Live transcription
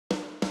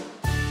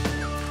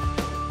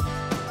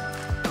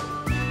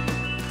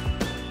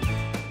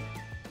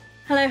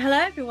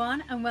Hello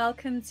everyone, and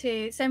welcome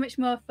to So Much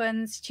More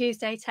Fun's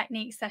Tuesday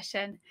Technique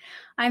session.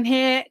 I'm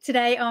here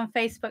today on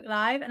Facebook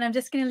Live, and I'm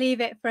just going to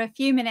leave it for a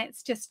few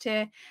minutes just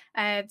to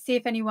see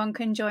if anyone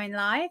can join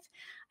live.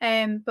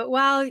 But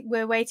while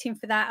we're waiting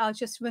for that, I'll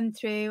just run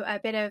through a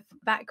bit of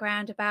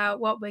background about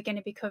what we're going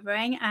to be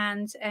covering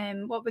and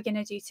what we're going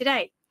to do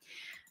today.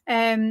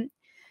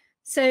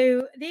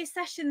 So these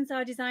sessions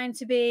are designed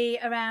to be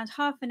around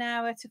half an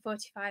hour to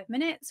 45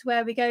 minutes,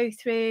 where we go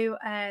through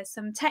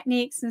some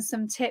techniques and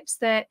some tips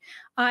that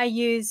I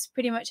use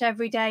pretty much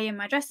every day in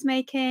my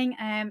dressmaking,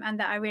 and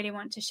that I really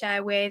want to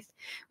share with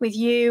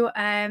you,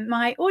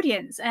 my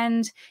audience.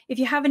 And if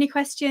you have any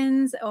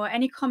questions or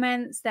any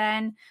comments,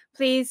 then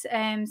please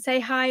say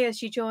hi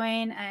as you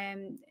join.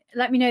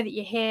 Let me know that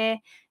you're here.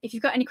 If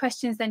you've got any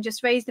questions, then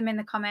just raise them in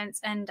the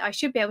comments, and I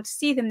should be able to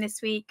see them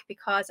this week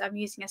because I'm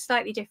using a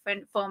slightly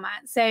different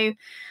format. So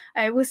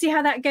we'll see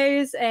how that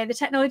goes. The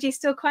technology is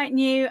still quite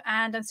new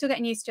and I'm still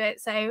getting used to it,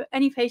 so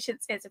any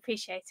patience is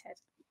appreciated.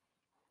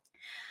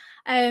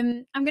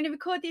 I'm going to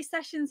record these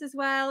sessions as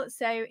well,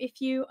 so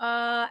if you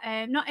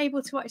are not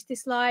able to watch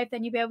this live,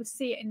 then you'll be able to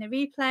see it in the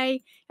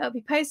replay. It'll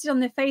be posted on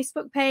the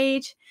Facebook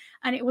page,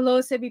 and it will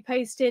also be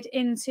posted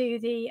into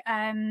the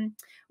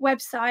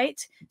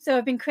website. So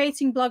I've been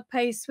creating blog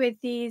posts with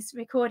these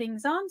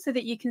recordings on so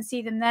that you can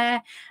see them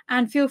there,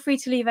 and feel free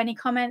to leave any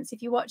comments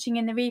if you're watching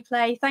in the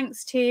replay.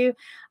 Thanks to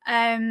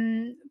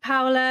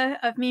Paola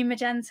of Me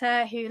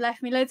Magenta, who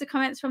left me loads of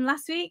comments from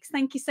last week.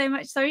 Thank you so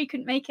much. Sorry you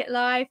couldn't make it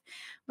live,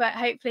 but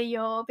hopefully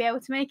you'll be able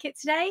to make it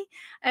today.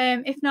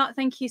 If not,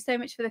 thank you so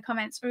much for the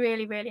comments.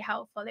 Really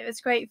helpful. It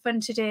was great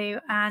fun to do,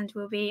 and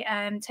we'll be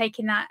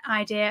taking that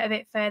idea a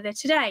bit further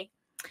today.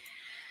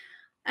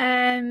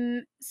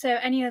 So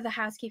any other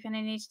housekeeping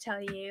I need to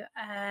tell you?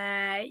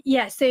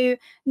 Yeah, so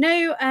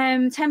no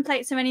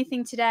templates or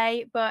anything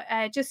today, but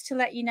just to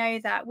let you know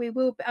that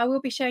I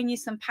will be showing you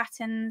some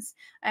patterns,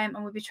 and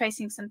we'll be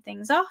tracing some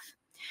things off.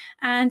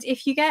 And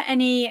if you get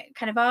any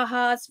kind of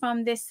ahas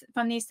from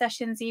these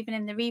sessions, even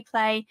in the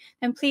replay,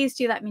 then please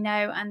do let me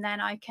know, and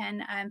then I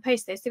can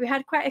post those. So we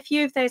had quite a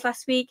few of those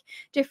last week,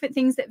 different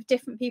things that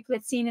different people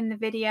had seen in the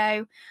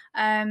video,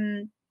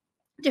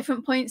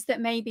 different points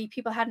that maybe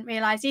people hadn't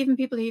realized, even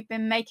people who've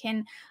been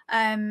making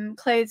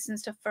clothes and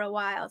stuff for a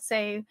while.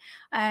 So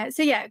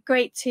yeah,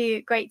 great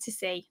to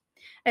see.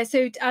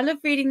 So I love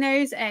reading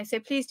those, so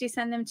please do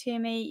send them to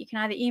me. You can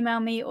either email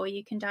me or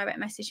you can direct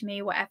message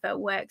me, whatever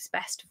works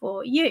best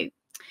for you.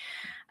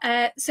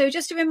 So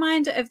just a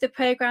reminder of the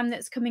program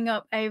that's coming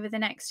up over the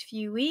next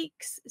few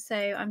weeks. So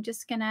I'm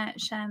just going to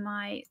share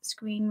my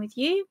screen with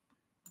you.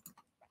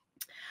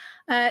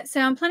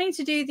 So I'm planning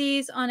to do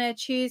these on a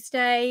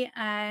Tuesday,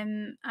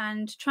 and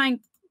try and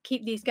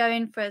keep these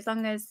going for as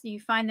long as you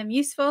find them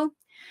useful.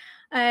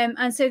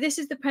 And so this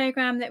is the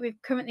program that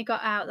we've currently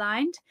got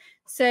outlined.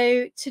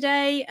 So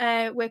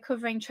today we're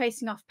covering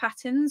tracing off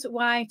patterns,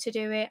 why to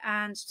do it,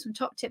 and some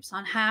top tips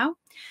on how.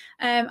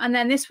 And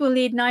then this will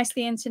lead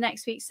nicely into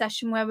next week's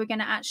session, where we're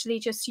going to actually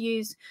just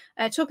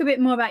talk a bit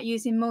more about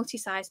using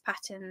multi-size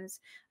patterns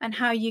and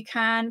how you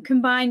can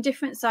combine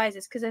different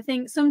sizes. Because I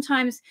think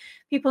sometimes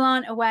people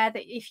aren't aware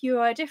that if you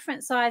are a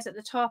different size at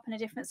the top and a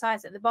different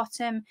size at the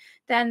bottom,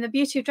 then the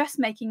beauty of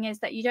dressmaking is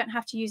that you don't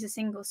have to use a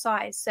single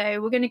size. So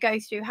we're going to go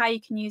through how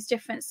you can use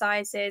different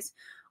sizes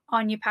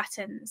on your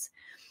patterns.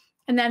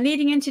 And then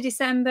leading into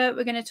December,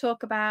 we're going to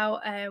talk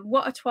about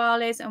what a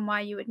toile is and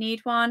why you would need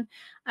one,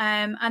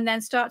 and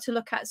then start to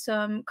look at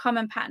some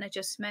common pattern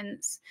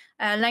adjustments,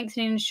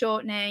 lengthening and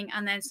shortening,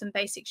 and then some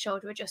basic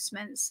shoulder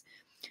adjustments.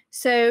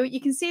 So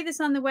you can see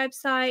this on the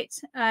website,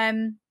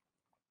 and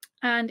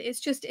it's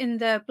just in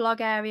the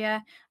blog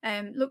area.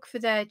 Look for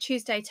the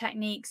Tuesday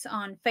Techniques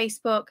on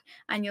Facebook,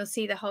 and you'll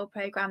see the whole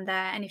program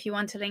there. And if you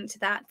want a link to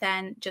that,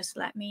 then just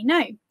let me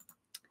know.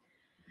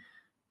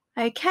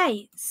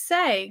 Okay,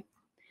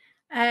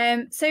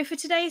 so for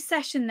today's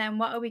session then,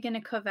 what are we going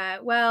to cover?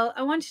 Well,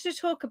 I wanted to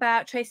talk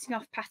about tracing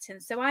off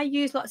patterns. So I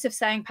use lots of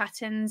sewing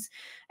patterns.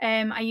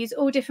 I use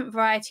all different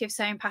variety of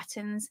sewing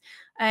patterns.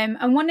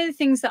 And one of the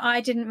things that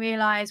I didn't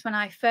realize when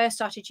I first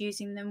started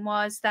using them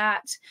was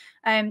that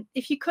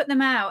if you cut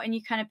them out and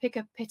you kind of pick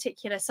a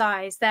particular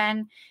size,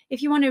 then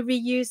if you want to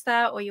reuse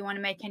that, or you want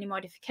to make any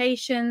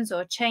modifications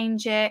or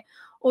change it,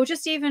 or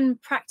just even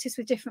practice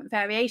with different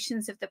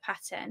variations of the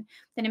pattern,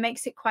 then it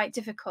makes it quite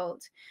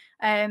difficult.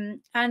 And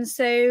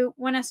so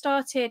when I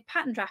started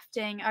pattern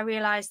drafting, I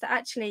realized that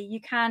actually you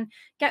can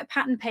get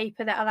pattern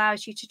paper that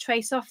allows you to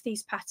trace off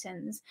these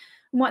patterns.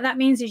 And what that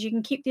means is you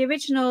can keep the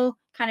original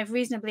kind of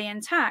reasonably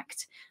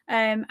intact,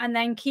 and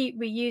then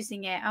keep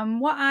reusing it. And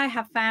what I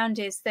have found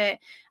is that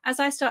as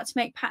I start to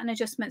make pattern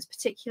adjustments,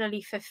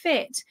 particularly for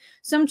fit,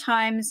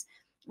 sometimes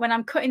when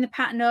I'm cutting the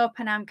pattern up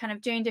and I'm kind of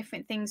doing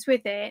different things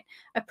with it,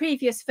 a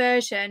previous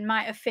version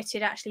might have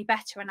fitted actually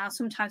better, and I'll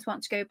sometimes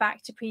want to go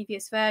back to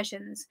previous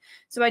versions.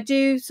 So I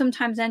do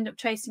sometimes end up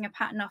tracing a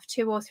pattern off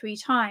 2 or 3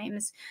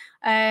 times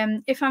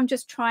if I'm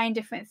just trying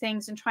different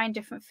things and trying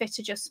different fit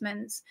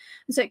adjustments.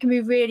 And so it can be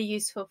really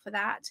useful for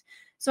that.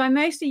 So I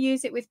mostly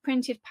use it with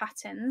printed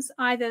patterns,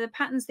 either the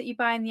patterns that you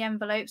buy in the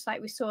envelopes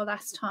like we saw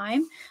last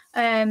time.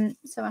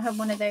 So I have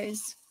one of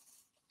those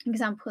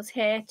examples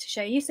here to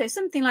show you. So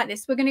something like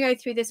this. We're going to go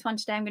through this one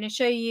today. I'm going to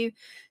show you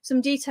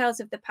some details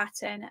of the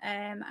pattern,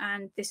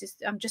 and this is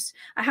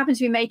I happen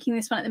to be making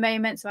this one at the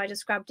moment, so I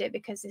just grabbed it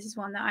because this is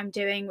one that I'm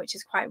doing, which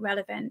is quite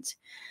relevant.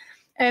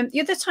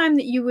 The other time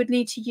that you would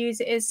need to use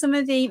it is some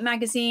of the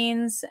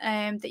magazines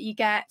that you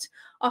get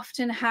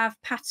often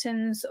have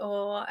patterns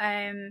or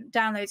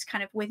downloads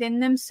kind of within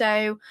them.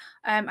 So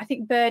I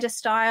think Burda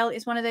Style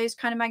is one of those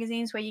kind of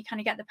magazines where you kind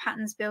of get the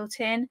patterns built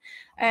in.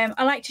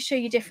 I like to show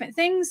you different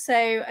things. So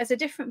as a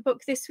different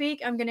book this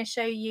week, I'm going to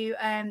show you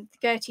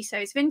Gertie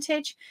Sews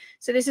Vintage.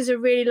 So this is a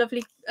really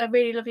lovely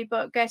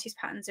book. Gertie's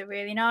patterns are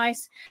really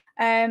nice.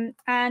 And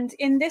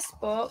in this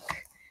book,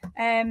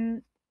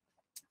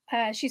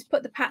 she's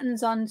put the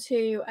patterns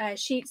onto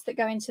sheets that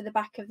go into the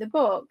back of the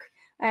book.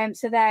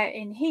 So they're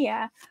in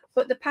here,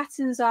 but the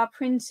patterns are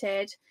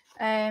printed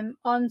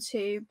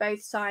onto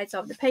both sides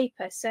of the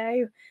paper.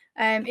 So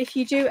if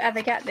you do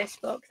ever get this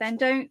book, then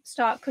don't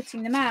start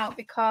cutting them out,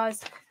 because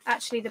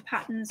actually the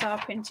patterns are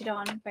printed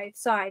on both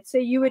sides. So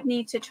you would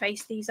need to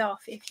trace these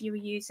off if you were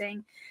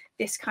using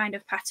this kind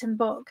of pattern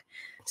book.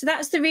 So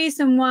that's the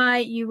reason why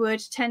you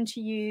would tend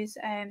to use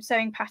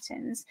sewing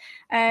patterns.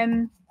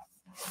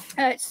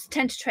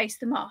 Tend to trace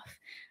them off,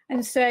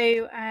 and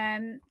so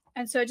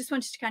I just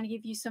wanted to kind of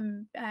give you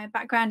some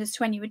background as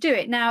to when you would do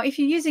it. Now, if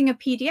you're using a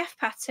PDF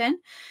pattern,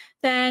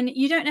 then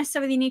you don't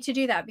necessarily need to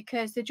do that,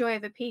 because the joy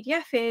of a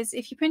PDF is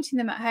if you're printing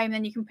them at home,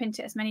 then you can print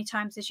it as many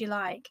times as you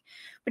like.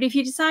 But if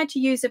you decide to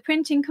use a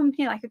printing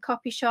company like a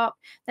copy shop,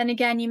 then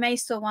again, you may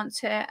still want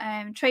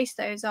to trace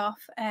those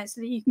off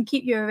so that you can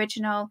keep your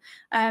original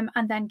and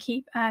then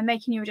keep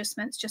making your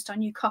adjustments just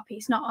on your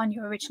copies, not on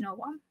your original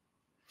one.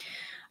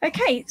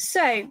 Okay,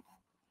 so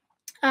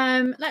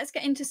let's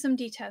get into some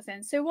details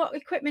then. So what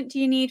equipment do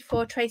you need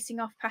for tracing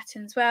off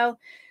patterns? Well,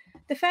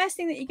 the first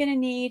thing that you're going to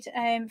need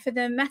for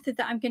the method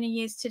that I'm going to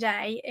use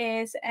today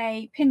is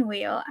a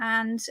pinwheel,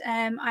 and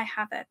I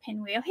have a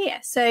pinwheel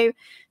here. So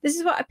this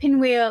is what a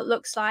pinwheel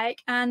looks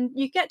like, and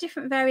you get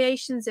different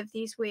variations of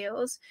these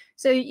wheels.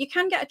 So you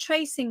can get a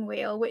tracing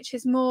wheel, which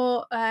is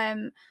more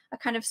a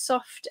kind of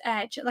soft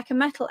edge, like a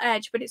metal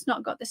edge, but it's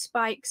not got the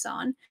spikes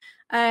on.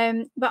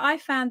 But I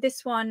found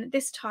this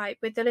type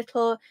with the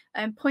little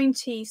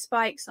pointy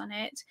spikes on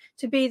it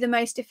to be the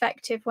most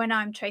effective when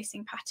I'm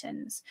tracing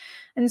patterns.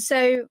 And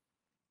so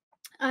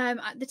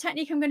the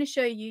technique I'm going to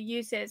show you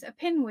uses a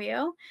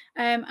pinwheel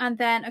and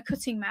then a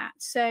cutting mat,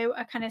 so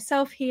a kind of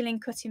self-healing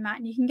cutting mat.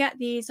 And you can get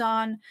these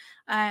on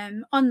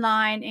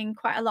online in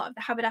quite a lot of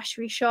the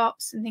haberdashery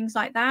shops and things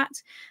like that.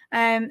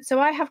 So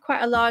I have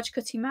quite a large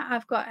cutting mat.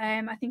 I've got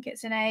I think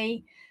it's an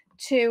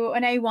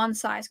A1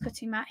 size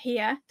cutting mat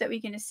here that I'm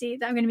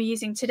going to be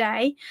using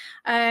today,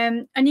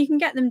 and you can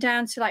get them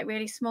down to like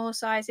really small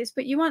sizes,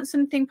 but you want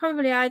something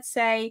probably, I'd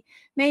say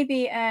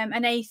maybe an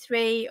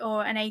A3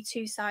 or an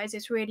A2 size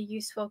is really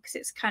useful, because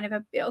it's kind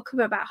of it'll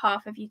cover about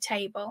half of your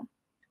table.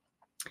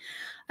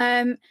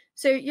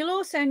 So you'll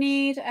also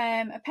need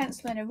a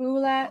pencil and a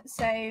ruler.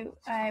 So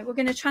we're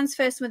going to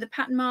transfer some of the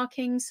pattern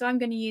markings. So I'm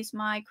going to use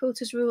my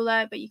quilter's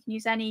ruler, but you can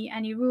use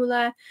any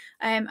ruler,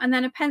 and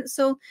then a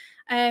pencil.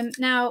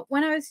 Now,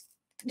 when I was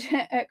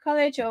at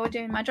college or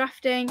doing my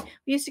drafting,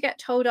 we used to get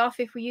told off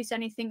if we used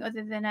anything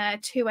other than a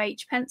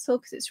 2H pencil,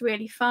 because it's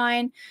really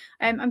fine.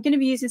 I'm going to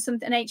be using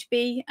an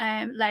HB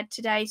lead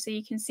today, so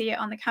you can see it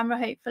on the camera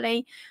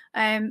hopefully.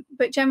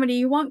 But generally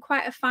you want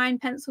quite a fine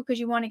pencil, because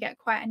you want to get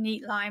quite a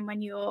neat line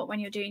when you're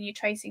doing your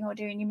tracing or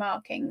doing your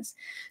markings.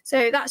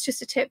 So that's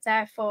just a tip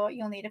there for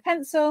you'll need a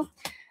pencil.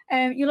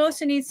 You'll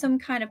also need some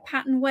kind of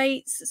pattern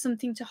weights,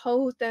 something to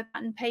hold the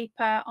pattern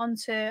paper on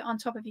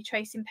top of your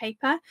tracing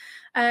paper.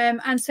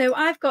 And so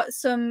I've got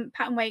some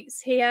pattern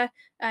weights here,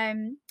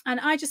 and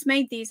I just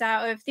made these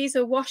these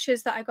are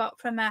washers that I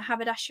got from a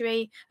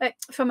haberdashery,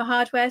 from a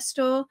hardware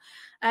store,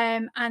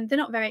 and they're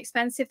not very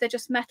expensive. They're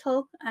just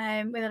metal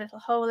with a little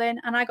hole in,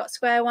 and I got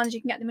square ones.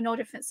 You can get them in all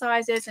different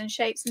sizes and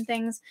shapes and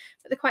things,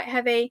 but they're quite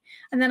heavy.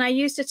 And then I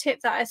used a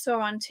tip that I saw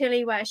on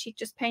Tilly where she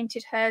just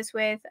painted hers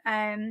with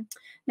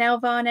nail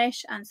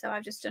varnish, and so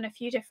I've just done a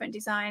few different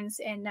designs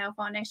in nail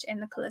varnish in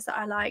the colours that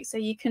I like, so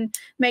you can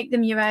make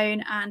them your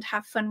own and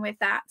have fun with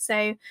that.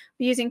 So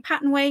we're using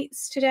pattern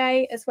weights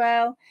today as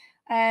well.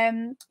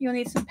 You'll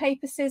need some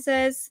paper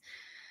scissors,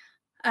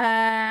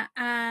 and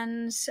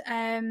I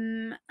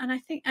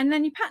think, and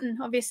then your pattern,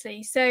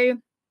 obviously. So,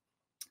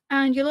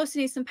 and you'll also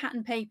need some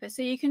pattern paper,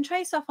 so you can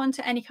trace off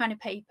onto any kind of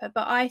paper,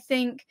 but I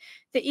think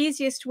the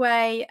easiest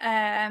way,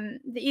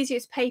 the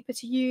easiest paper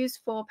to use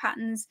for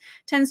patterns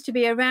tends to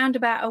be around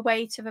about a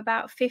weight of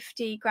about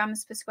 50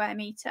 grams per square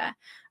meter,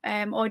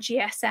 or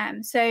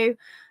GSM. So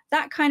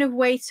that kind of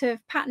weight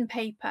of pattern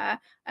paper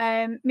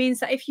means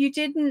that if you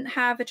didn't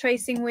have a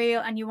tracing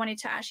wheel and you wanted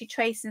to actually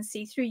trace and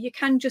see through, you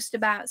can just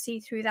about see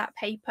through that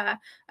paper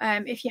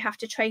if you have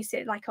to trace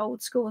it like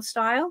old school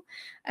style.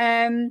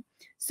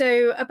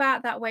 So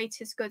about that weight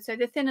is good. So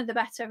the thinner the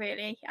better,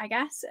 really, I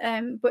guess,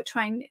 but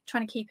trying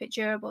to keep it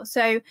durable.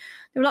 So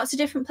there are lots of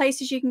different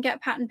places you can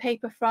get pattern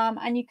paper from,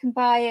 and you can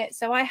buy it.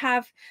 So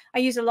I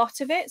use a lot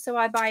of it, so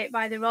I buy it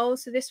by the roll.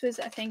 So this was,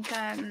 I think,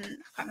 I can't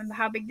remember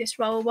how big this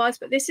roll was,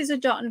 but this is a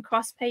dot and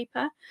cross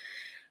paper.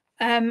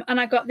 And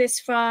I got this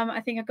from,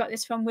 I think I got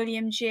this from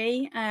William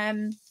G.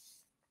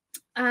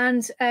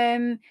 And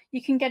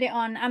you can get it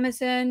on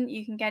Amazon,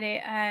 you can get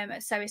it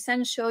at Sew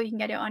Essential, you can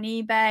get it on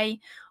eBay,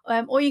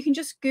 or you can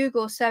just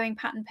Google sewing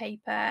pattern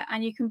paper,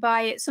 and you can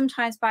buy it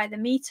sometimes by the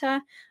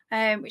meter,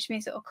 which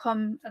means it will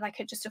come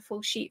like just a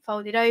full sheet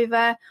folded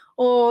over,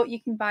 or you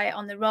can buy it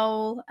on the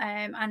roll,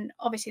 and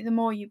obviously the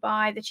more you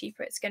buy, the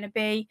cheaper it's going to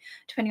be,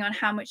 depending on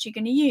how much you're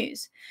going to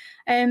use.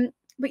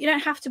 But you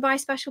don't have to buy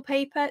special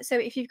paper. So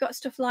if you've got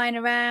stuff lying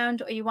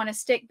around, or you want to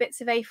stick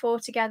bits of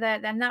A4 together,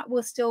 then that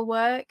will still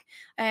work.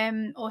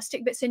 Or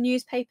stick bits of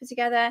newspaper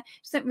together.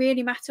 It doesn't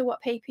really matter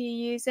what paper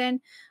you're using.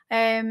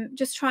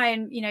 Just try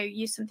and,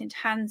 use something to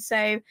hand.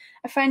 So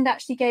a friend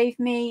actually gave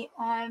me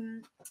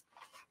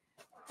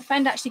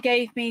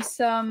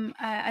some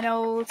an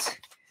old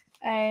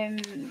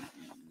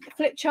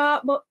flip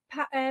chart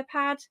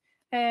pad.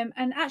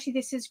 And actually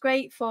this is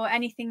great for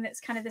anything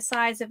that's kind of the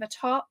size of a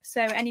top.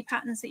 So any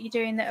patterns that you're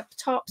doing that are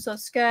tops or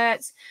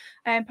skirts,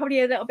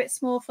 probably a little bit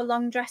small for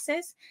long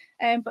dresses.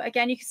 But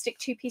again, you can stick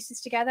two pieces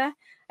together.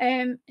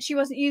 She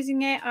wasn't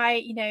using it.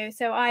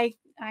 So I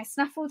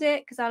snaffled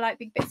it because I like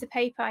big bits of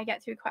paper. I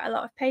get through quite a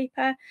lot of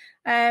paper.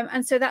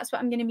 And so that's what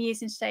I'm going to be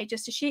using today,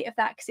 just a sheet of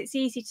that, because it's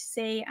easy to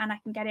see and I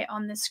can get it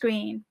on the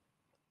screen.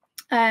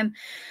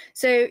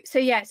 So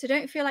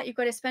don't feel like you've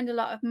got to spend a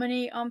lot of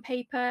money on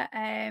paper.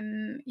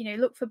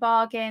 Look for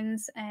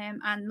bargains,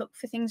 and look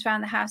for things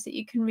around the house that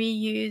you can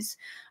reuse,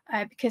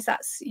 because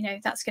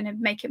that's going to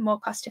make it more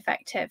cost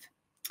effective.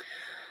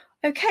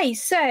 Okay,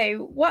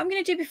 so what I'm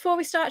going to do before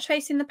we start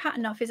tracing the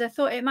pattern off is I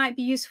thought it might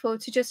be useful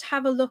to just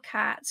have a look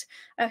at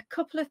a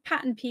couple of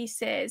pattern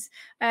pieces,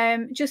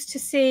 just to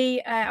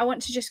see. I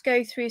want to just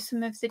go through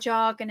some of the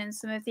jargon and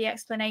some of the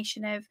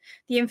explanation of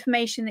the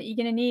information that you're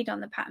going to need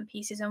on the pattern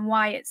pieces and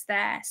why it's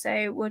there.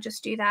 So we'll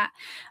just do that.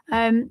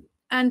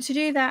 And to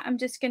do that, I'm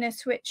just going to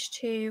switch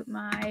to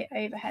my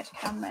overhead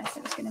camera.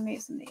 So I'm just going to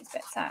move some of these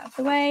bits out of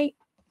the way.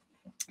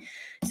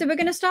 So we're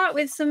going to start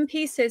with some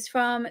pieces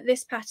from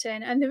this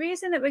pattern, and the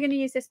reason that we're going to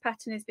use this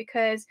pattern is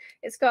because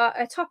it's got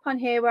a top on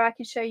here where I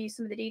can show you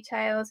some of the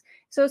details.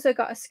 It's also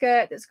got a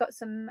skirt that's got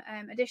some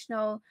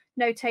additional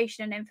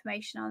notation and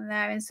information on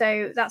there, and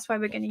so that's why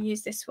we're going to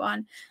use this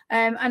one.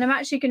 And I'm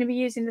actually going to be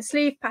using the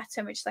sleeve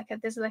pattern, which is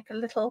there's like a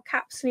little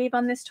cap sleeve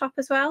on this top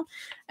as well.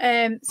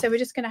 So we're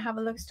just going to have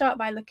a look, start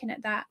by looking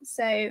at that.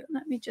 So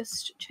let me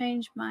just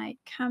change my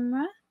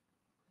camera.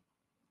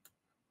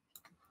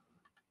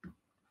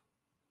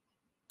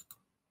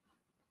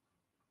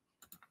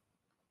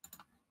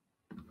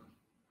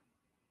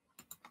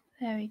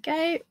 There we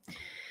go.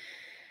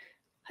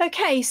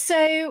 Okay,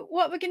 so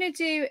what we're going to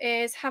do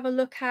is have a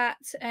look at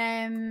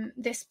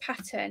this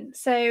pattern.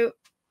 So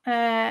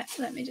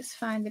let me just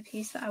find the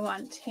piece that I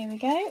want. Here we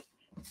go.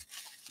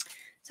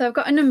 So I've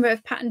got a number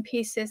of pattern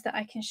pieces that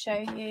I can show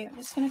you. I'm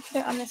just going to put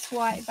it on this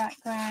white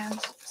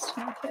background, just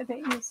to make it a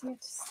bit easier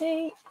to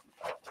see.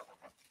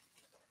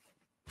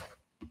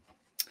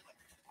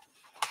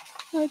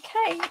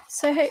 Okay,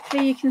 so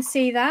hopefully you can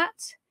see that.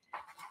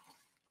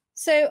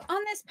 So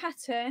on this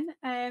pattern,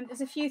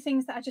 there's a few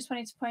things that I just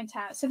wanted to point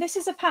out. So this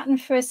is a pattern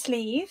for a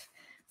sleeve,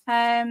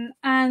 and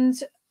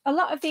a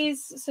lot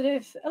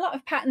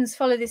of patterns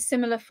follow this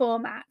similar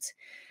format.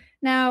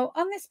 Now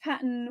on this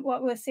pattern,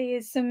 what we'll see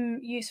is some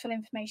useful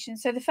information.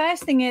 So the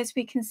first thing is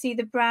we can see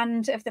the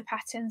brand of the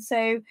pattern.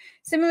 So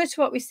similar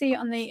to what we see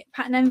on the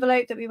pattern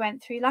envelope that we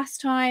went through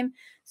last time.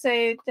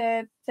 So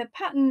the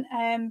pattern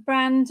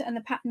brand and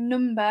the pattern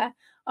number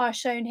are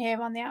shown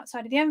here on the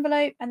outside of the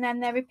envelope, and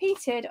then they're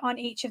repeated on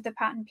each of the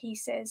pattern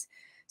pieces.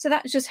 So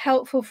that's just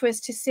helpful for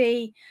us to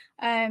see,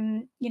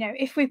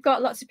 if we've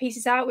got lots of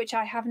pieces out, which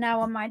I have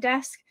now on my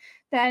desk,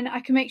 then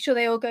I can make sure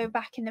they all go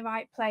back in the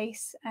right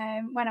place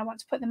when I want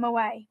to put them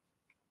away.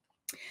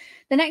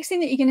 The next thing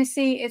that you're going to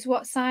see is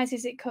what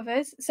sizes it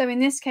covers. So in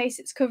this case,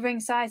 it's covering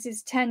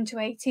sizes 10 to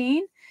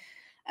 18.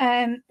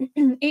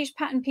 Each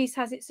pattern piece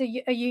has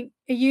a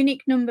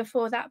unique number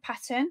for that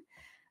pattern.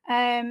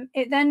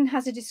 It then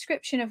has a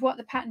description of what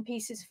the pattern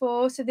piece is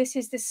for. So this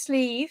is the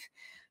sleeve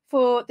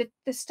for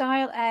the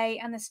style A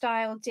and the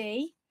style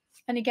D.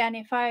 And again,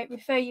 if I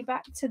refer you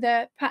back to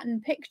the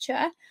pattern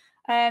picture,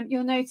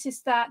 you'll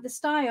notice that the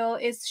style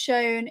is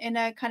shown in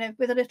a kind of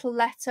with a little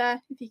letter,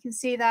 if you can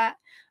see that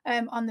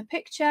on the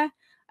picture.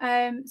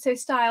 So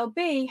style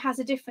B has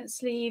a different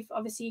sleeve.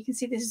 Obviously, you can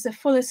see this is a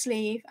fuller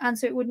sleeve, and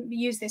so it wouldn't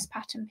use this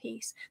pattern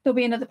piece. There'll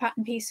be another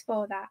pattern piece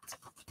for that.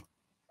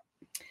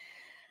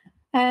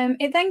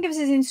 It then gives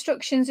us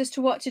instructions as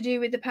to what to do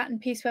with the pattern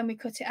piece when we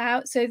cut it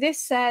out. So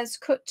this says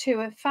cut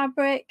to a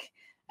fabric,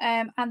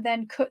 and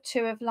then cut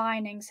 2 of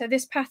lining. So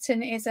this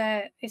pattern is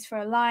for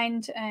a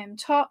lined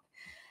top.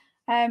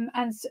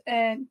 This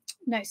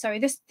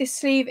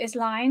sleeve is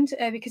lined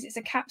because it's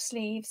a cap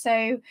sleeve.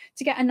 So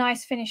to get a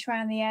nice finish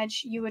around the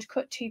edge, you would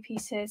cut 2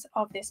 pieces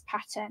of this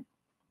pattern.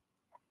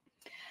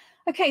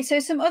 Okay, so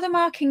some other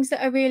markings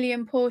that are really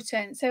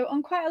important. So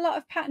on quite a lot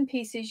of pattern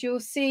pieces, you'll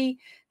see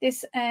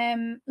this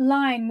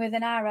line with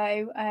an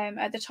arrow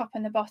at the top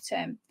and the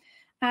bottom.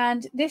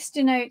 And this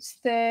denotes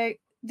the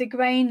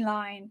grain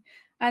line.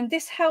 And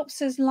this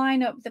helps us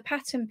line up the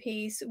pattern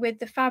piece with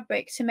the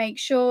fabric to make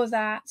sure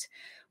that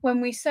when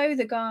we sew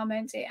the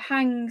garment, it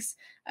hangs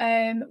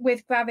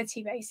with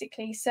gravity,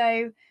 basically.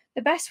 So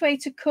the best way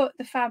to cut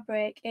the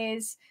fabric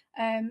is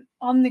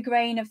on the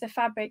grain of the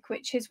fabric,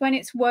 which is when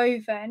it's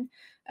woven.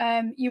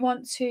 You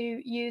want to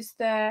use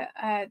the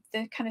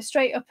kind of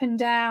straight up and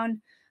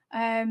down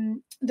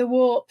the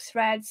warp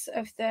threads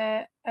of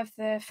the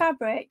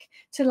fabric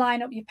to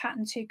line up your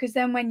pattern to, because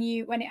then when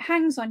it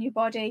hangs on your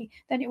body,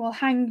 then it will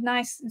hang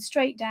nice and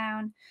straight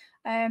down.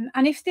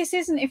 And if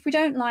we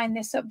don't line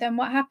this up, then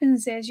what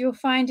happens is you'll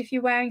find if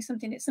you're wearing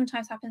something, it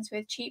sometimes happens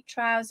with cheap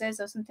trousers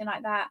or something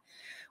like that,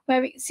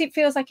 where it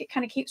feels like it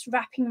kind of keeps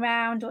wrapping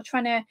around or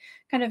trying to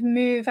kind of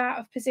move out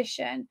of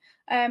position.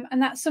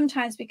 And that's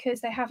sometimes because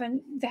they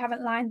haven't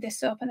lined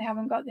this up and they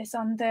haven't got this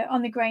on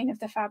the grain of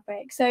the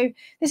fabric. So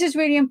this is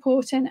really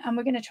important, and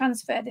we're going to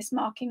transfer this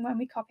marking when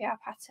we copy our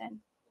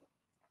pattern.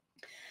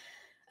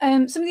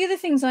 Some of the other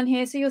things on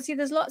here, so you'll see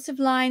there's lots of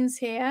lines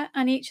here,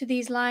 and each of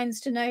these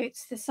lines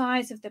denotes the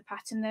size of the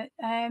pattern that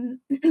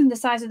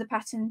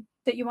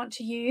you want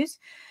to use.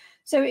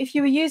 So if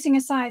you were using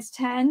a size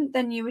 10,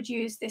 then you would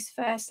use this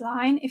first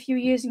line. If you were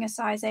using a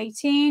size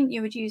 18,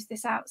 you would use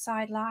this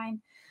outside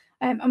line.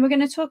 And we're going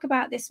to talk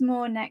about this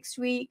more next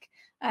week,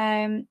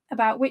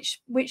 about which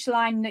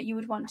line that you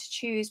would want to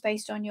choose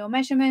based on your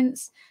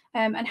measurements,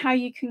 and how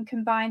you can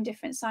combine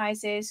different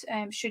sizes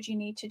should you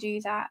need to do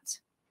that.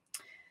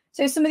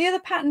 So some of the other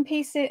pattern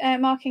pieces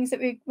markings that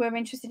we're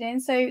interested in.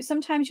 So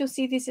sometimes you'll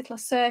see these little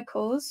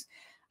circles,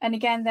 and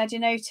again, they're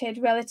denoted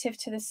relative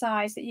to the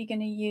size that you're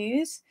going to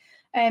use.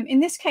 In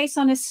this case,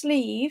 on a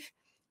sleeve,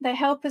 they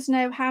help us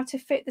know how to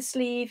fit the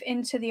sleeve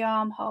into the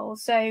armhole.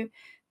 So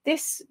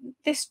this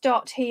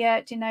dot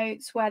here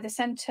denotes where the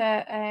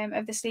center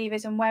of the sleeve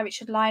is and where it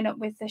should line up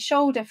with the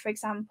shoulder, for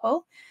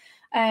example.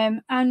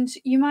 And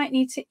you might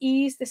need to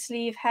ease the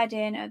sleeve head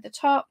in at the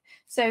top.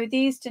 So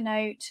these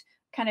denote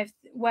kind of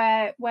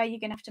where you're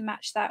going to have to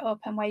match that up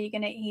and where you're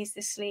going to ease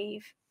the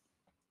sleeve.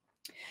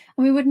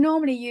 And we would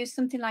normally use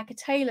something like a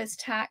tailor's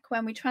tack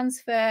when we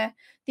transfer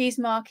these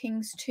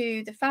markings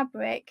to the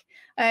fabric,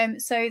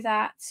 so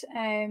that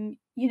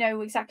you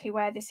know exactly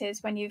where this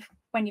is when you've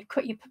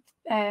cut your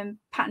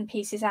pattern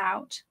pieces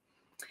out.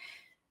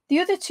 The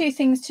other 2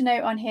 things to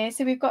note on here,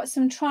 so we've got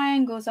some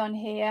triangles on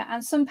here,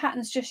 and some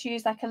patterns just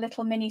use like a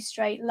little mini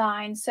straight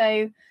line.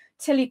 So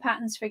Tilly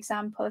patterns, for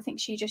example, I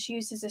think she just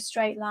uses a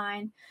straight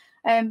line.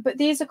 But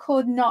these are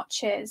called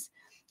notches.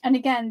 And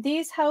again,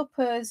 these help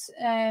us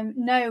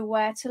know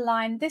where to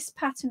line this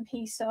pattern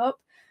piece up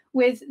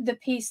with the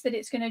piece that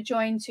it's going to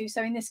join to.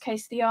 So in this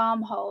case, the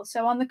armhole.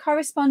 So on the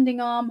corresponding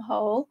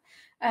armhole,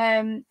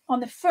 on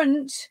the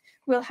front,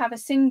 we'll have a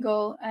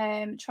single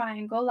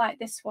triangle like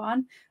this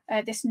one,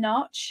 this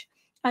notch.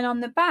 And on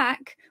the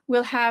back,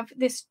 we'll have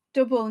this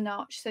double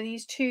notch. So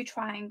these 2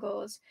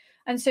 triangles.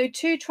 And so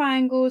 2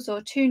 triangles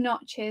or 2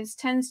 notches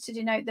tends to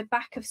denote the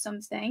back of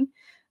something.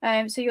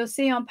 So you'll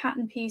see on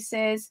pattern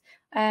pieces,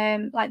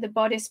 like the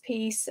bodice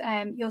piece,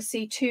 you'll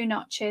see 2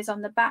 notches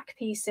on the back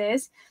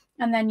pieces,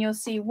 and then you'll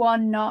see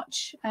 1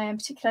 notch,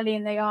 particularly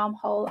in the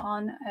armhole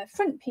on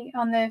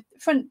the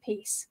front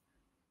piece.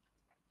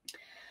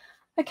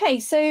 Okay,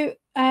 so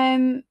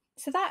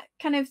that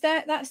kind of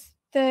that's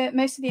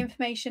most of the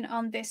information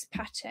on this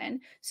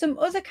pattern. Some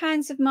other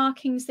kinds of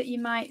markings that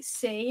you might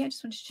see. I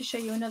just wanted to show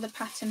you another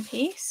pattern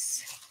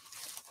piece.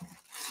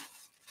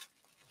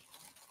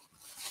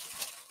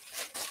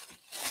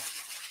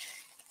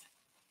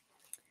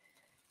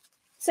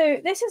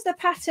 So this is the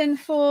pattern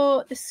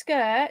for the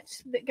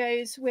skirt that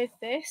goes with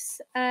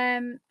this,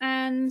 and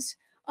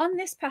on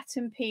this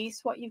pattern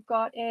piece, what you've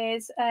got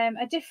is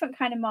a different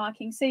kind of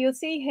marking. So you'll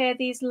see here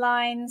these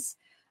lines.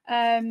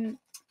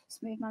 Let's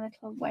move my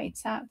little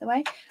weights out of the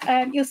way.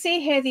 You'll see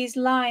here these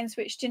lines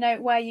which denote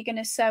where you're going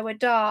to sew a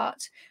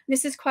dart.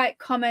 This is quite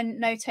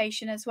common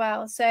notation as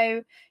well.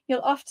 So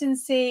you'll often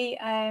see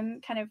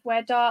kind of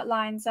where dart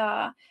lines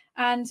are,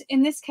 and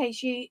in this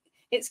case,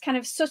 it's kind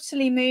of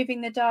subtly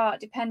moving the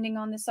dart depending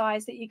on the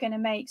size that you're going to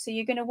make. So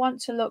you're going to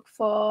want to look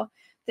for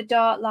the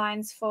dart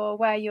lines for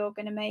where you're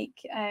going to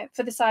make,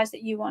 for the size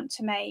that you want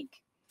to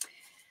make.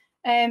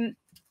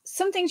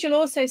 Some things you'll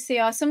also see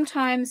are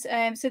sometimes,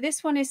 so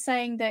this one is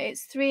saying that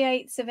it's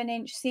 3/8 of an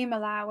inch seam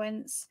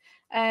allowance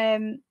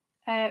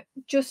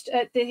just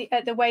at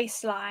the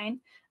waistline,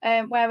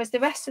 whereas the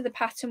rest of the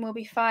pattern will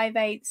be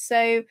 5/8.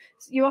 So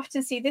you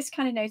often see this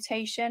kind of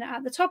notation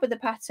at the top of the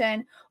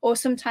pattern, or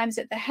sometimes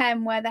at the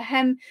hem, where the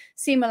hem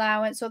seam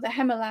allowance or the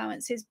hem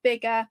allowance is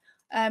bigger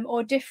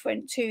or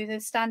different to the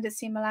standard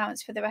seam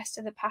allowance for the rest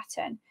of the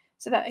pattern.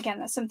 So that, again,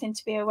 that's something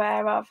to be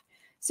aware of.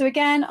 So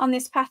again, on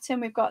this pattern,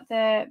 we've got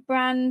the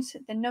brand,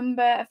 the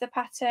number of the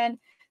pattern,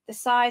 the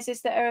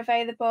sizes that are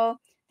available.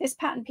 This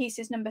pattern piece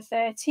is number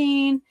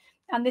 13,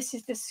 and this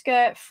is the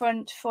skirt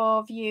front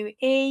for view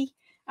E,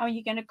 and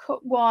you're going to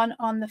cut 1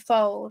 on the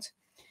fold.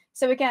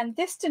 So again,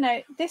 this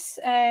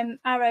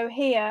arrow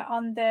here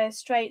on the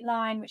straight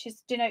line, which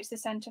denotes the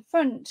center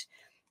front,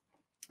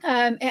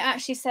 it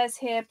actually says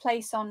here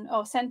place on,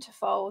 or center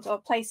fold, or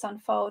place on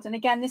fold. And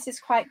again, this is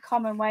quite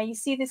common where you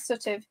see this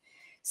sort of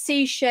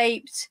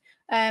C-shaped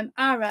arrow.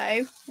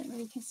 I don't know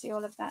if you can see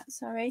all of that,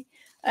 sorry.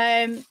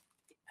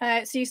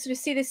 So you sort of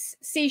see this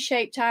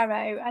C-shaped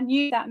arrow, and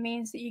that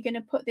means that you're going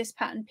to put this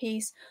pattern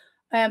piece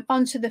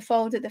onto the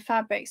fold of the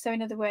fabric. So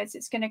in other words,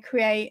 it's going to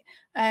create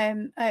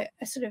a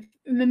sort of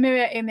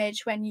mirror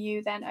image when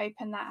you then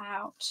open that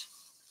out.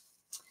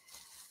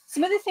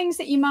 Some other things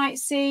that you might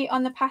see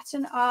on the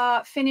pattern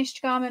are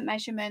finished garment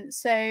measurements.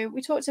 So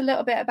we talked a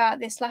little bit about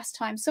this last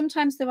time.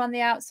 Sometimes they're on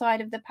the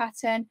outside of the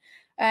pattern,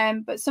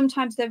 but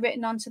sometimes they're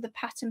written onto the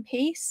pattern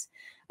piece.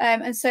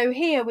 And so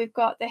here we've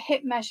got the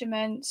hip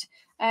measurement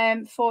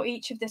for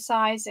each of the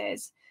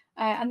sizes.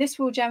 And this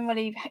will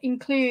generally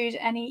include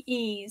any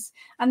ease.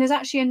 And there's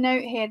actually a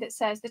note here that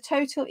says the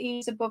total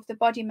ease above the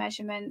body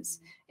measurements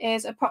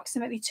is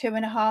approximately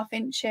 2.5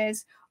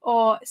 inches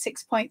or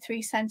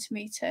 6.3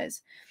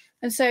 centimeters.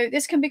 And so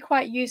this can be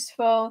quite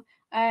useful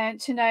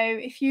to know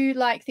if you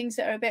like things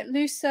that are a bit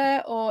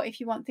looser, or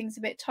if you want things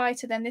a bit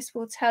tighter, then this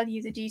will tell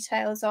you the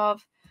details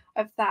of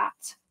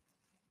that.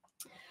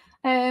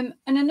 And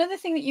another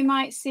thing that you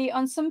might see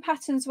on some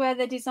patterns where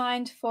they're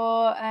designed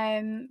for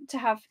to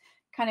have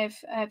kind of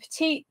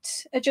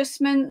petite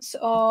adjustments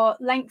or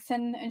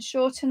lengthen and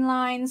shorten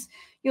lines,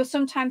 you'll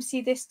sometimes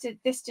see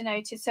this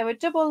denoted. So a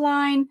double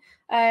line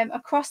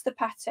across the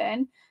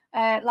pattern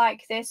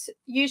like this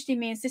usually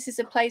means this is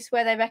a place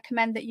where they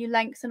recommend that you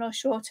lengthen or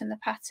shorten the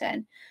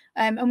pattern.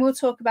 And we'll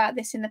talk about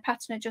this in the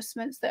pattern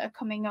adjustments that are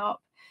coming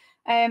up.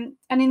 And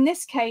in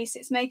this case,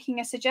 it's making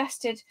a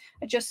suggested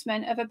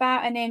adjustment of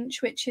about 1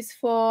 inch, which is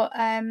for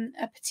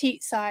a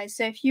petite size.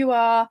 So if you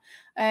are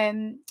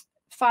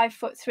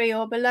 5'3"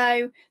 or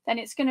below, then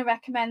it's going to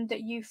recommend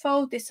that you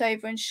fold this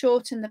over and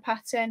shorten the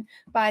pattern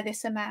by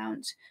this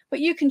amount. But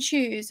you can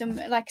choose, and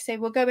like I say,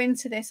 we'll go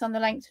into this on the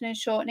lengthening and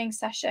shortening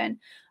session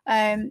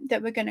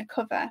that we're going to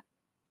cover.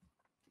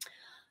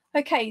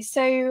 Okay,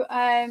 so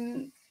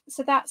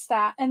so that's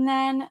that. And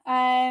then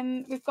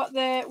we've got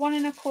the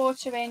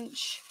 1.25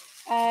 inch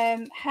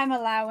hem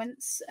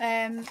allowance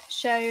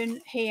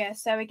shown here.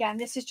 So again,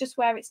 this is just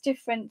where it's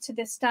different to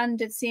the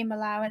standard seam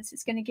allowance.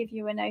 It's going to give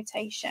you a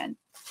notation.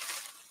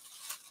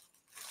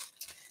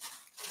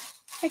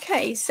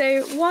 Okay,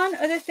 so one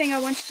other thing I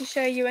wanted to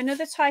show you,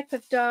 another type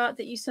of dart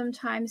that you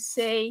sometimes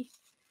see.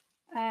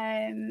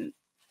 Is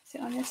it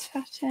on this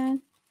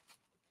pattern?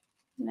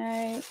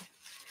 No.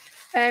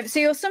 So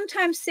you'll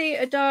sometimes see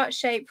a dart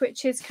shape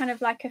which is kind of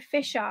like a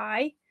fish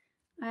eye.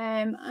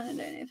 I don't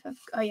know if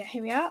oh yeah,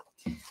 here we are.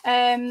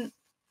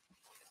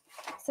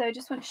 So I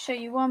just want to show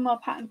you one more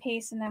pattern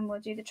piece and then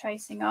we'll do the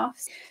tracing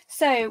off.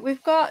 So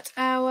we've got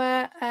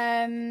our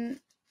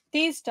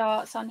these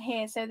darts on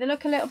here, so they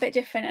look a little bit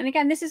different. And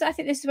again, I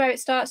think this is where it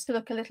starts to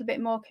look a little bit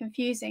more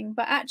confusing,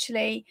 but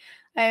actually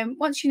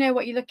once you know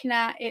what you're looking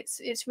at,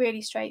 it's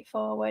really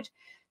straightforward.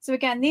 So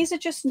again, these are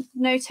just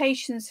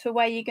notations for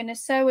where you're going to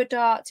sew a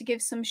dart to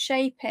give some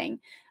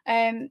shaping.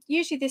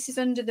 Usually this is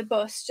under the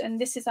bust,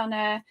 and this is on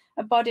a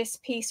bodice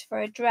piece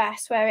for a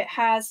dress where it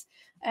has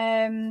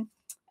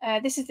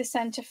this is the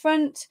center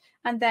front,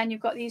 and then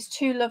you've got these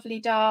 2 lovely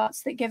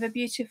darts that give a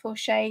beautiful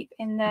shape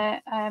in the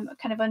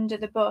kind of under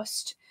the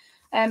bust.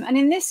 And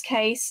in this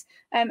case,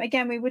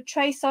 again, we would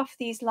trace off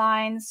these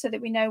lines so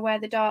that we know where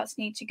the darts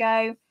need to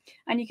go.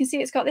 And you can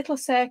see it's got little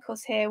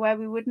circles here where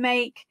we would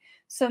make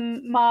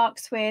some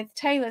marks with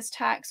tailor's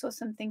tacks or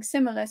something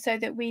similar, so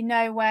that we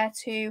know where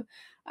to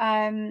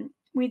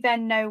we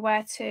then know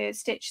where to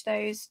stitch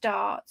those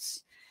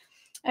darts.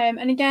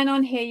 And again,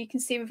 on here you can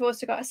see we've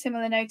also got a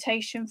similar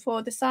notation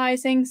for the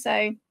sizing.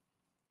 So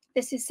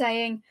this is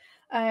saying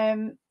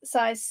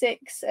size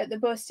 6 at the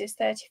bust is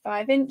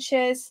 35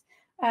 inches,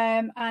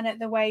 and at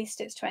the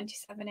waist it's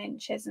 27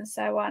 inches, and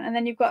so on. And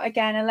then you've got,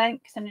 again, a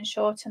lengthen and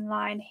shorten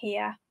line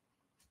here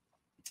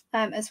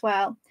as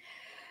well.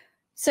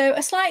 So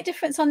a slight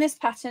difference on this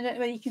pattern, I don't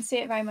know whether you can see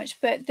it very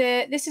much, but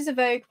this is a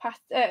Vogue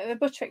a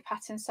Butterick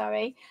pattern,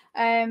 sorry,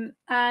 and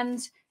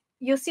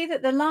you'll see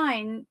that the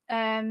lines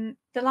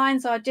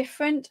are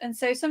different, and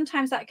so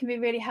sometimes that can be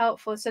really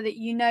helpful so that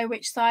you know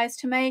which size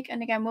to make.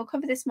 And again, we'll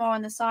cover this more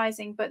on the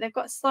sizing, but they've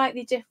got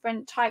slightly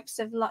different types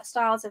of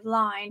styles of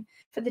line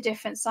for the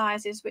different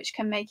sizes, which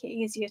can make it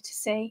easier to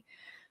see.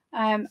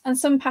 And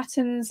some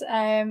patterns,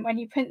 when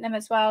you print them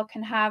as well,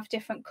 can have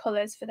different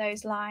colours for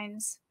those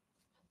lines.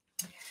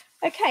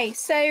 Okay,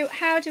 so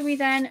how do we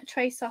then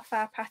trace off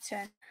our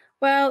pattern?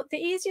 Well, the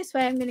easiest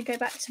way, I'm going to go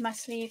back to my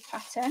sleeve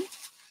pattern.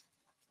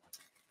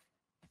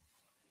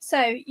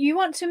 So you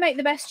want to make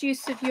the best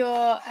use of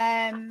your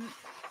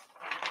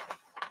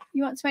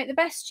you want to make the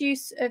best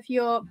use of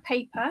your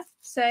paper.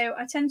 So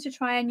I tend to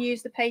try and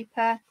use the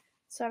paper.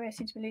 Sorry, I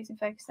seem to be losing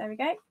focus. There we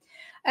go.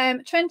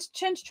 Tend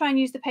to try and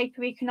use the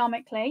paper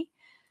economically.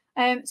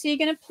 So you're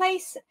going to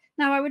place.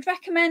 Now, I would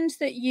recommend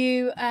that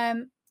you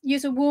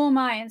use a warm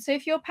iron. So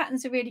if your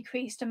patterns are really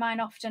creased, and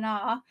mine often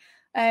are,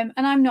 and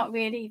I'm not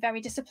really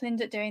very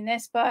disciplined at doing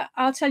this, but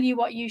I'll tell you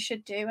what you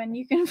should do and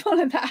you can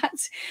follow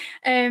that.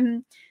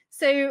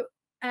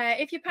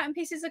 If your pattern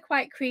pieces are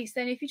quite creased,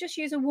 then if you just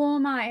use a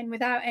warm iron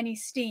without any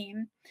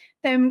steam,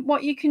 then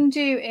what you can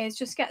do is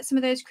just get some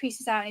of those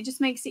creases out, and it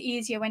just makes it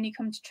easier when you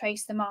come to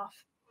trace them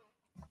off.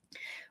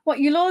 What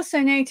you'll also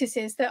notice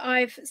is that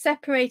I've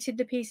separated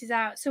the pieces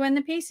out. So when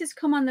the pieces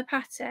come on the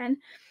pattern,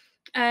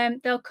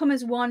 they'll come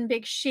as one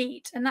big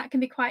sheet, and that can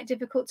be quite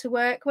difficult to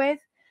work with.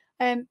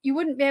 You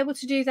wouldn't be able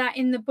to do that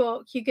in the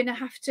book. You're going to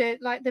have to,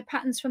 like the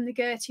patterns from the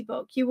Gertie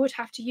book, you would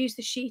have to use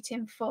the sheet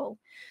in full.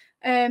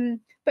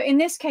 But in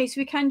this case,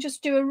 we can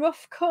just do a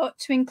rough cut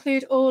to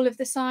include all of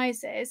the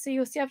sizes. So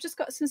you'll see I've just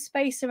got some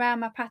space around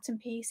my pattern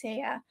piece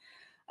here.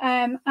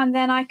 And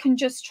then I can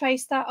just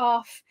trace that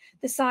off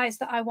the size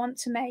that I want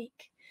to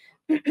make.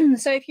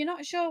 So if you're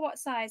not sure what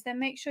size, then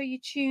make sure you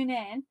tune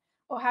in,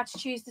 or how to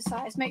choose the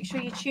size. Make sure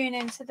you tune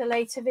into the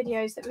later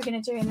videos that we're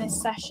going to do in this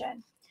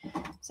session.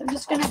 So I'm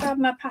just going to grab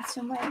my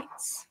pattern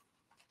weights.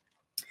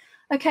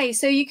 Okay,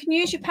 so you can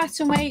use your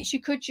pattern weights.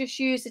 You could just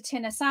use a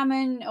tin of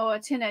salmon or a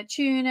tin of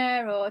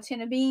tuna or a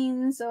tin of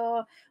beans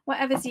or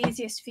whatever's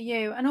easiest for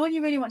you. And all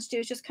you really want to do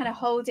is just kind of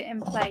hold it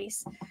in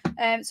place.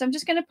 So I'm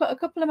just going to put a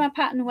couple of my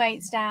pattern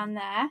weights down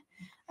there.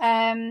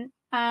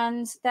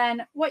 And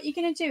then what you're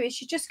going to do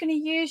is you're just going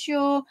to use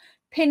your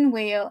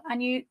pinwheel,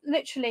 and you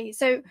literally,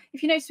 so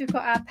if you notice, we've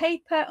got our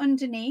paper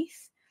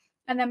underneath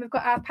and then we've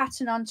got our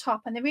pattern on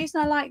top. And the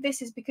reason I like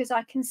this is because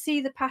I can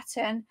see the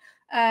pattern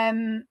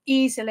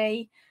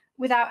easily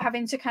without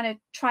having to kind of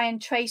try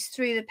and trace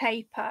through the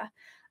paper.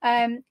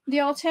 The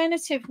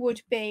alternative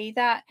would be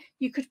that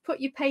you could put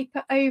your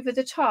paper over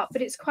the top,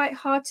 but it's quite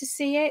hard to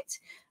see it.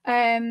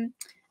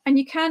 And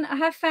you can, I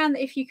have found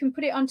that if you can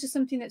put it onto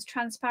something that's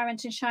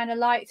transparent and shine a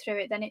light through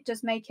it, then it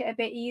does make it a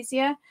bit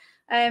easier.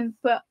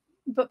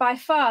 But by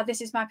far, this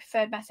is my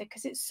preferred method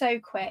because it's so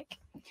quick.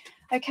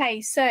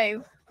 Okay,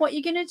 so what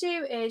you're going to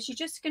do is you're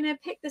just going to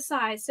pick the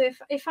size. So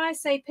if I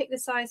say pick the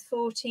size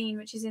 14,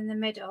 which is in the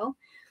middle,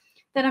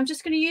 then I'm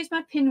just going to use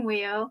my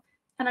pinwheel,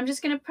 and I'm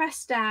just going to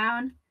press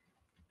down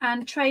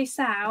and trace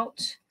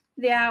out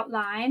the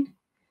outline.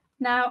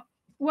 Now,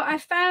 what I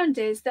found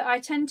is that I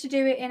tend to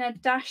do it in a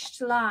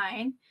dashed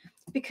line,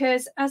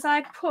 because as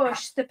I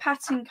push, the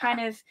pattern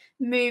kind of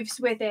moves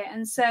with it.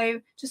 And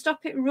so to stop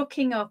it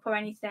rooking up or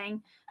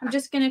anything, I'm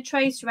just going to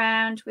trace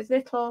around with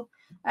little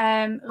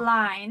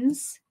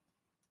lines.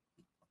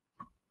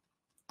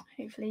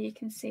 Hopefully you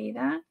can see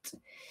that.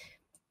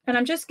 And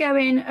I'm just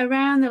going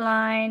around the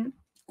line,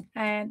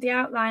 the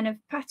outline of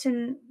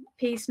pattern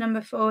piece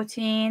number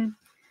 14.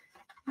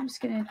 I'm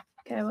just going to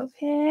go up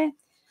here.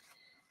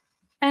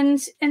 And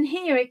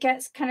here it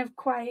gets kind of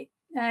quite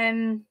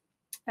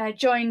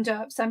joined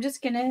up. So I'm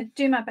just going to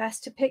do my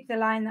best to pick the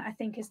line that I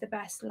think is the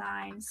best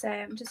line. So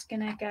I'm just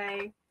going to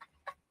go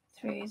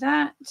through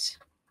that.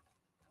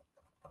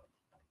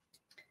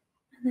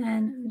 And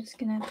then I'm just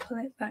going to pull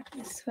it back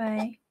this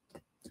way.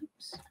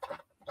 Oops.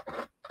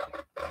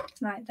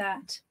 Like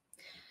that.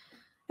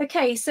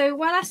 Okay, so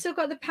while I've still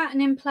got the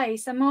pattern in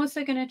place, I'm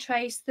also going to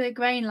trace the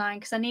grain line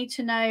because I need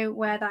to know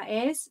where that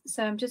is.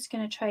 So I'm just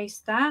going to trace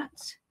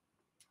that.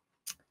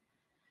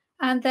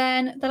 And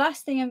then the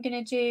last thing I'm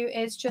going to do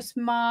is just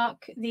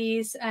mark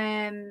these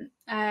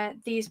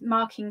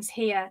markings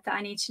here that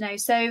I need to know.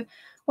 So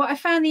what I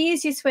found the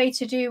easiest way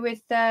to do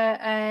with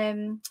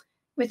the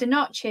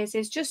notches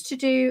is just to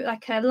do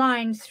like a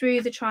line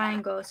through the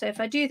triangle. So if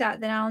I do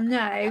that, then I'll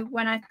know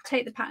when I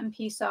take the pattern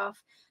piece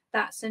off,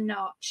 that's a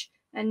notch.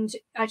 And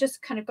I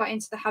just kind of got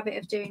into the habit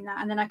of doing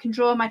that. And then I can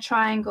draw my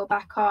triangle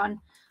back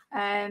on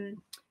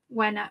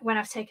when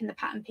I've taken the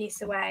pattern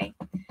piece away.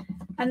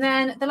 And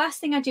then the last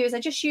thing I do is I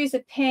just use a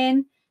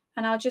pin,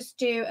 and I'll just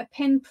do a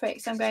pin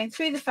prick. So I'm going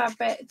through the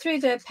fabric, through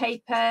the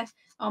paper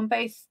on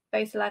both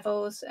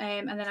levels,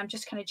 and then I'm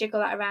just kind of jiggle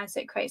that around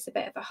so it creates a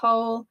bit of a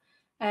hole.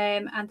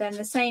 And then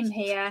the same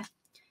here,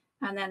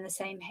 and then the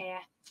same here.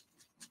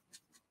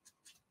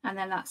 And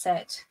then that's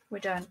it. We're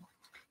done.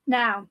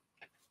 Now,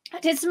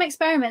 I did some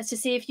experiments to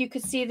see if you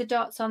could see the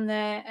dots on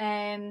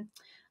the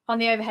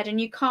overhead,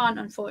 and you can't,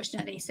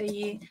 unfortunately. So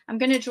I'm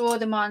going to draw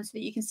them on so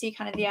that you can see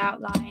kind of the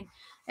outline.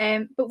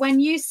 But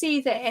when you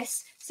see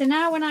this, so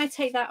now when I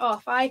take that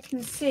off, I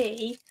can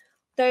see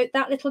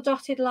that little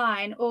dotted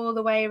line all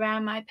the way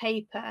around my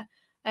paper.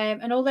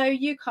 And although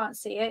you can't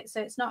see it,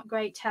 so it's not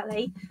great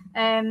telly,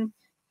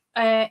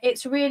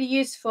 it's really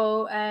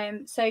useful.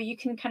 So you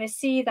can kind of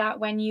see that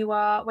when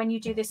you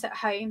do this at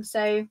home.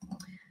 So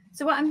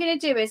what I'm going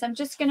to do is I'm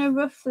just going to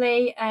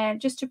roughly,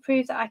 just to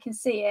prove that I can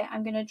see it,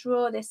 I'm going to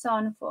draw this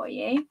on for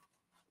you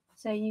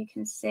so you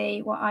can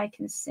see what I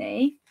can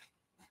see.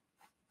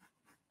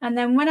 And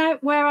then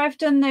where I've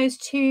done those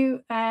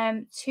two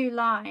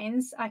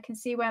lines, I can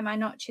see where my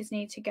notches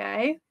need to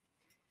go.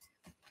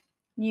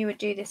 you would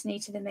do this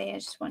neater than me. I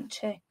just want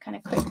to kind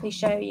of quickly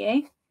show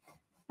you.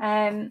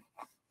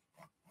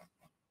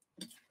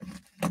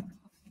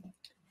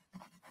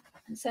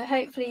 So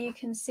hopefully you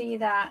can see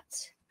that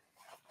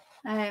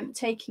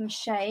taking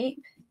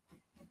shape.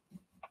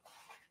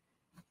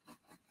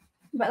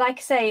 But like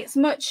I say, it's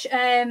much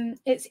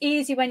it's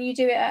easy when you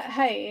do it at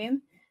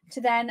home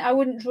to then, I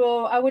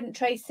wouldn't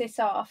trace this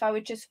off. I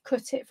would just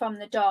cut it from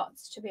the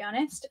dots, to be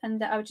honest,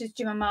 and I would just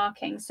do my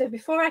marking. So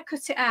before I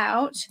cut it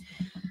out,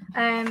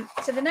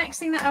 so the next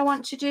thing that I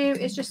want to do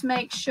is just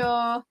make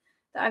sure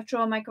that I've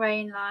drawn my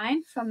grain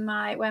line from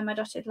where my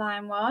dotted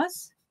line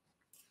was.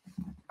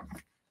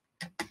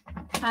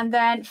 And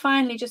then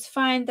finally just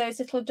find those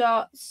little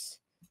dots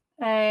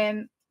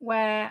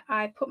where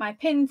I put my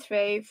pin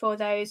through for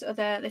those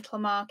other little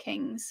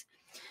markings.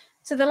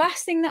 So the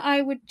last thing that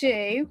I would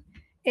do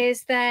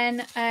is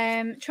then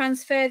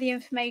transfer the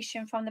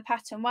information from the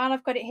pattern while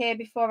I've got it here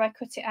before I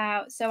cut it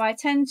out. So I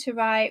tend to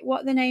write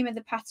what the name of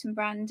the pattern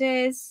brand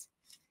is,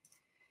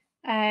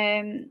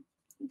 the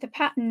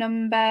pattern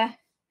number,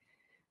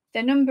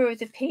 the number of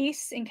the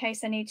piece in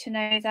case I need to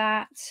know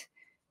that,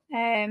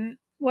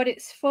 what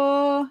it's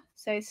for,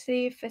 so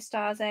sleeve for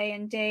stars A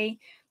and D,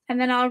 and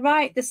then I'll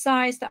write the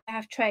size that I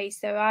have traced.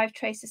 So I've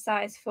traced a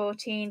size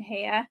 14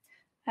 here,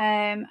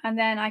 and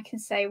then I can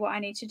say what I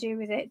need to do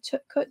with it.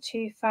 Cut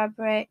to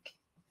fabric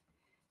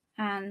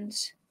and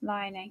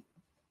lining.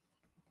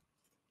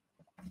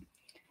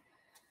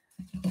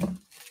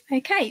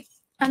 Okay,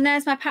 and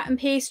there's my pattern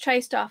piece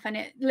traced off, and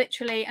it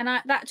literally,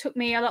 that took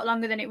me a lot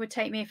longer than it would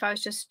take me if I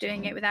was just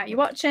doing it without you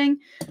watching,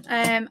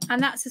 and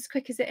that's as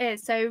quick as it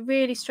is. So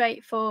really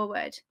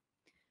straightforward.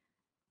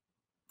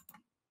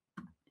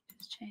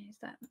 Just change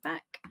that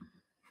back.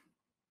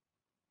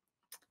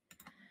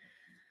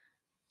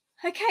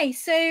 Okay,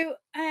 so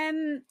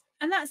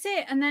and that's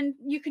it. And then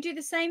you could do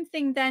the same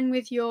thing then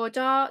with your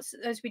darts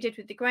as we did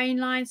with the grain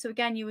line. So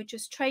again, you would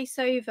just trace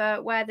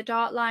over where the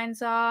dart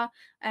lines are,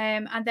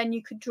 and then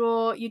you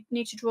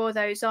need to draw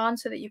those on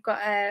so that you've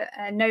got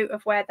a note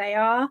of where they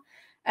are.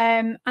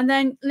 And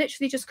then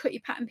literally just cut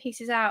your pattern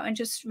pieces out and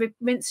just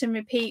rinse and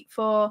repeat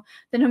for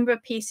the number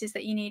of pieces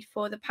that you need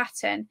for the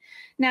pattern.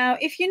 Now,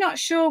 if you're not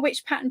sure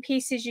which pattern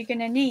pieces you're going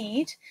to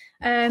need,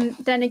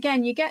 then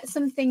again, you get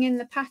something in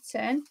the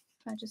pattern.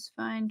 I'll just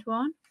find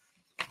one.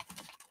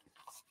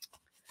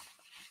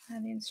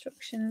 And the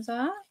instructions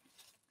are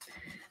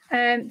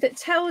that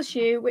tells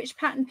you which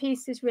pattern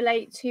pieces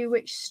relate to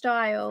which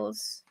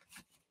styles.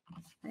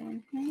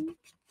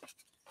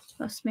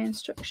 Lost my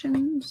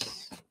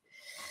instructions.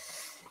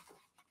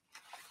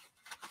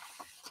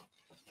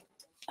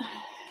 Right.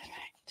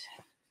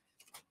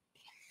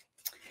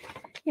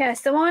 Yeah,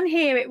 so on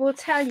here it will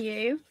tell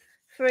you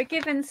for a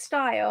given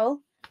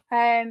style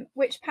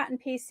which pattern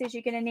pieces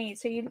you're going to need.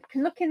 So you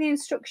can look in the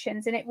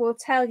instructions and it will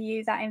tell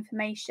you that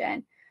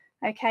information.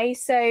 Okay,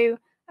 so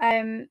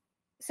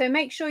so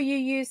make sure you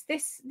use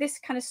this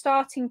kind of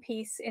starting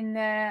piece in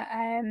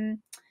the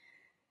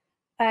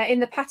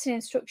pattern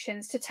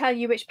instructions to tell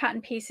you which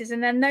pattern pieces,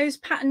 and then those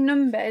pattern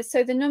numbers,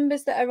 so the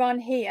numbers that are on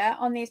here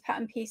on these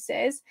pattern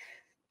pieces,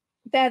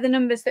 they're the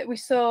numbers that we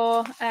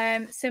saw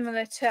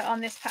similar to on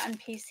this pattern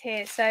piece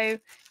here. So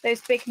those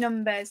big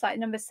numbers like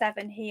number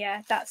 7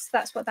 here, that's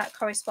what that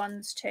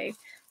corresponds to.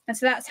 And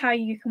so that's how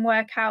you can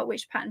work out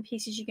which pattern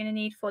pieces you're going to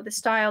need for the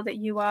style that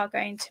you are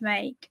going to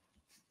make.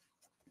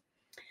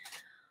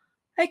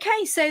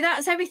 Okay, so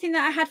that's everything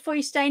that I had for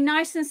you today.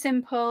 Nice and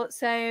simple.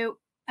 So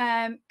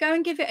go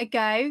and give it a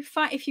go.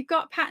 If you've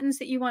got patterns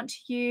that you want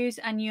to use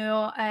and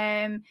you're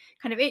kind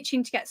of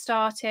itching to get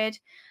started,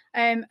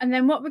 and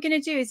then what we're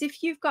going to do is,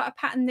 if you've got a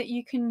pattern that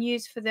you can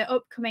use for the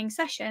upcoming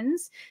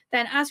sessions,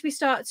 then as we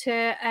start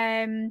to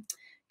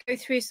go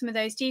through some of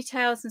those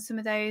details and some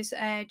of those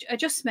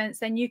adjustments,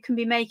 then you can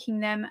be making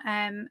them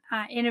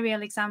in a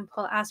real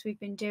example as I've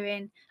been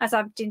doing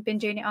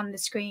it on the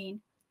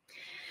screen.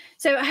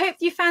 So I hope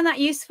you found that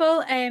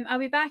useful. I'll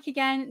be back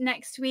again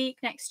next week,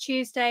 next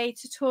Tuesday,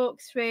 to talk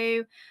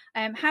through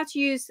how to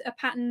use a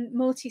pattern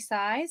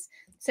multi-size.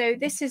 So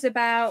this is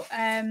about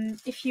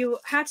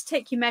how to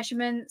take your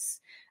measurements,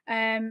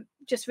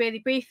 just really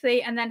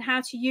briefly, and then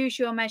how to use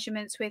your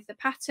measurements with the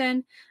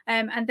pattern,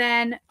 and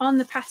then on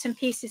the pattern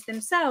pieces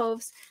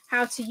themselves,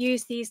 how to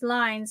use these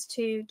lines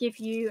to give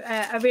you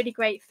a really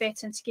great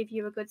fit and to give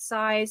you a good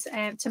size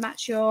to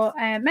match your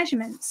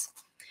measurements.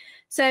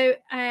 So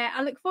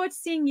I look forward to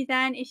seeing you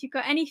then. If you've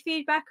got any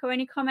feedback or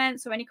any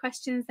comments or any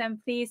questions, then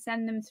please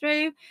send them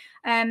through.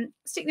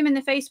 Stick them in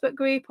the Facebook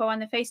group or on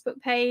the Facebook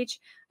page,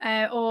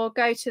 or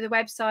go to the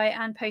website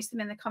and post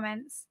them in the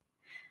comments.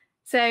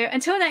 So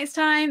until next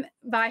time,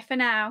 bye for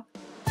now.